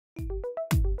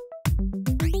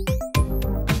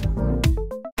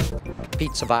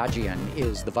Pete Savagian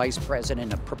is the Vice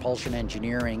President of Propulsion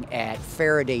Engineering at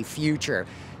Faraday Future.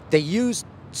 They used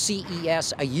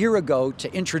CES a year ago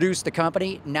to introduce the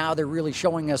company. Now they're really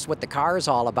showing us what the car is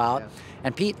all about. Yeah.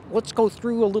 And Pete, let's go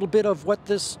through a little bit of what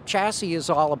this chassis is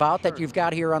all about that you've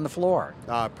got here on the floor.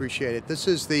 Appreciate it. This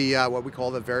is the what we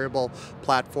call the Variable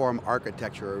Platform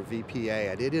Architecture, or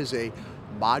VPA, and it is a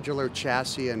modular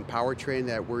chassis and powertrain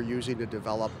that we're using to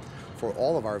develop for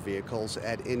all of our vehicles,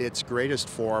 and in its greatest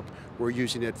form, we're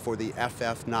using it for the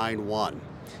FF91.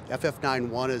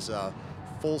 FF91 is a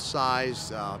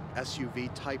full-size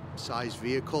SUV type size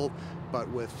vehicle, but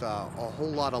with a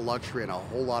whole lot of luxury and a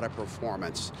whole lot of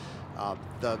performance.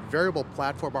 The variable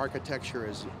platform architecture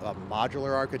is a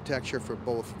modular architecture for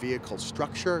both vehicle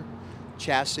structure,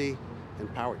 chassis, and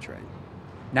powertrain.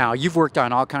 Now, you've worked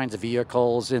on all kinds of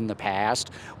vehicles in the past.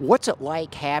 What's it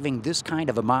like having this kind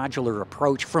of a modular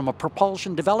approach from a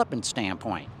propulsion development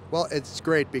standpoint? Well, it's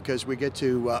great because we get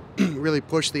to really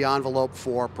push the envelope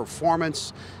for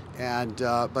performance, and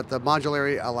but the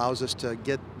modularity allows us to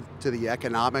get to the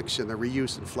economics and the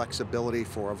reuse and flexibility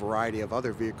for a variety of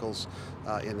other vehicles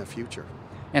in the future.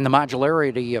 And the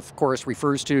modularity, of course,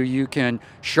 refers to you can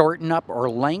shorten up or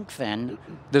lengthen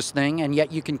this thing, and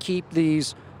yet you can keep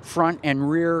these front and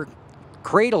rear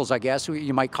cradles, I guess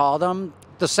you might call them,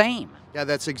 the same. Yeah,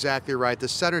 that's exactly right. The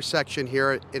center section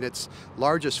here in its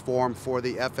largest form for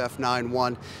the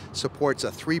FF91 supports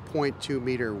a 3.2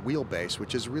 meter wheelbase,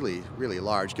 which is really, really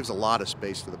large, gives a lot of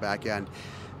space to the back end.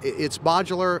 It's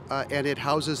modular and it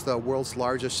houses the world's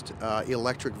largest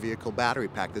electric vehicle battery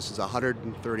pack. This is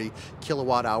 130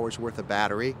 kilowatt hours worth of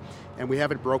battery, and we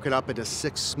have it broken up into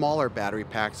 6 smaller battery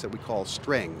packs that we call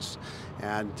strings.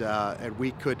 And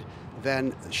we could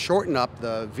then shorten up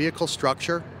the vehicle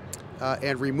structure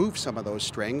and remove some of those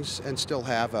strings and still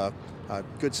have a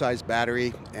good-sized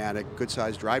battery and a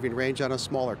good-sized driving range on a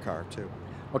smaller car too.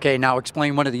 Okay, now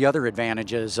explain one of the other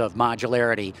advantages of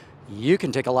modularity. You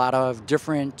can take a lot of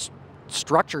different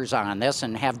structures on this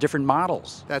and have different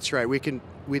models. That's right. We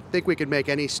think we can make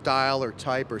any style or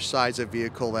type or size of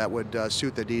vehicle that would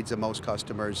suit the needs of most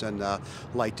customers in the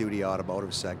light-duty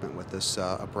automotive segment with this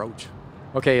approach.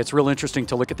 Okay, it's real interesting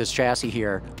to look at this chassis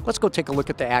here. Let's go take a look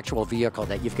at the actual vehicle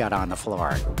that you've got on the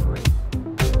floor.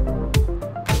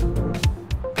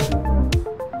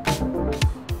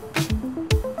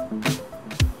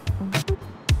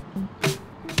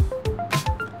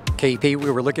 Okay, Pete, we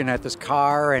were looking at this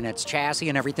car and its chassis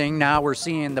and everything. Now we're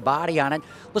seeing the body on it.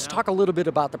 Let's talk a little bit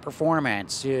about the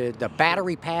performance, the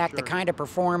battery pack, the kind of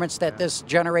performance that this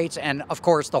generates, and of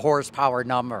course the horsepower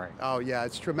number. Oh yeah,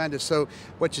 it's tremendous. So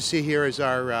what you see here is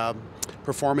our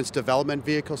performance development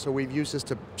vehicle. So we've used this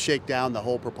to shake down the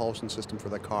whole propulsion system for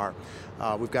the car.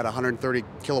 We've got a 130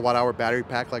 kilowatt hour battery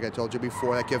pack, like I told you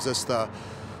before. That gives us the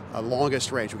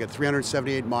longest range. We get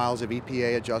 378 miles of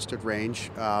EPA adjusted range.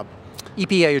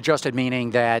 EPA adjusted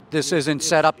meaning that this isn't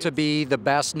set up to be the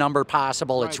best number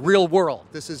possible. It's real world.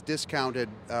 This is discounted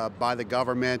by the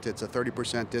government. It's a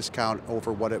 30% discount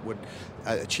over what it would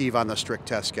achieve on the strict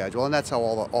test schedule, and that's how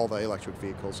all the electric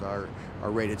vehicles are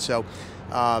rated. So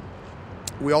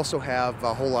we also have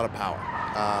a whole lot of power.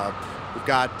 We've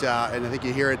got, and I think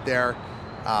you hear it there,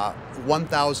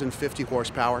 1,050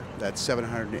 horsepower. That's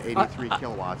 783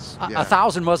 kilowatts.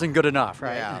 1,000 wasn't good enough,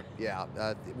 right? Yeah.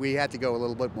 We had to go a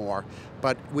little bit more,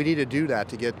 but we need to do that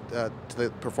to get to the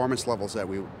performance levels that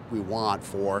we want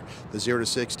for the 0 to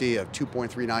 60 of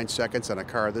 2.39 seconds on a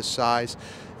car this size.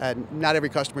 And not every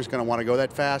customer is going to want to go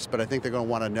that fast, but I think they're going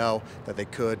to want to know that they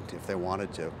could if they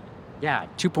wanted to. Yeah,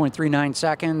 2.39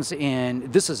 seconds,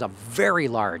 and this is a very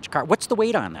large car. What's the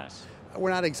weight on this? We're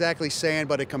not exactly saying,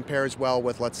 but it compares well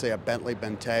with, let's say, a Bentley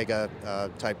Bentayga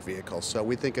type vehicle. So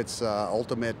we think it's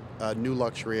ultimate new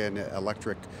luxury and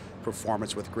electric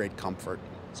performance with great comfort.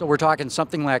 So we're talking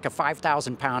something like a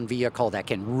 5,000 pound vehicle that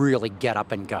can really get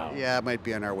up and go. Yeah, it might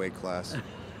be in our weight class.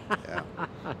 Yeah.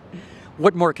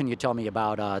 What more can you tell me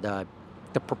about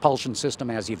the propulsion system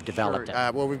as you've developed it?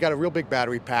 Well, we've got a real big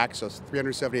battery pack, so it's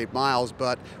 378 miles,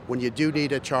 but when you do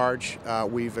need a charge,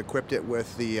 we've equipped it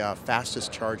with the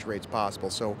fastest charge rates possible.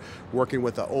 So working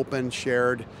with the open,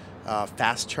 shared,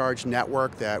 fast charge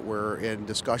network that we're in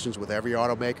discussions with every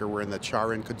automaker. We're in the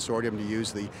Charin consortium to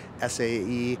use the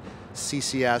SAE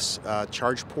CCS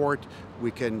charge port.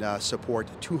 We can support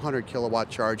 200 kilowatt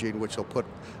charging, which will put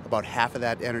about half of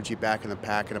that energy back in the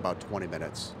pack in about 20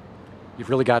 minutes. You've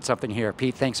really got something here.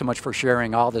 Pete, thanks so much for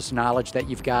sharing all this knowledge that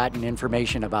you've got and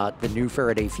information about the new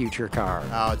Faraday Future car.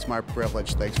 Oh, it's my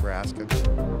privilege. Thanks for asking.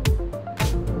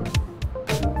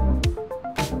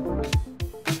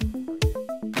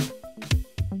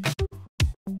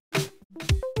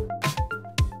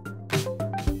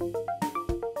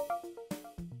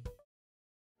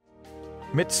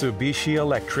 Mitsubishi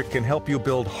Electric can help you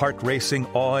build heart-racing,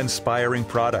 awe-inspiring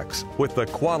products with the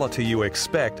quality you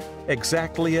expect,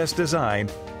 exactly as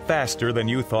designed, faster than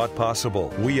you thought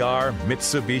possible. We are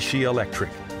Mitsubishi Electric.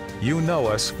 You know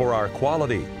us for our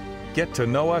quality. Get to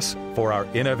know us for our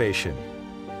innovation.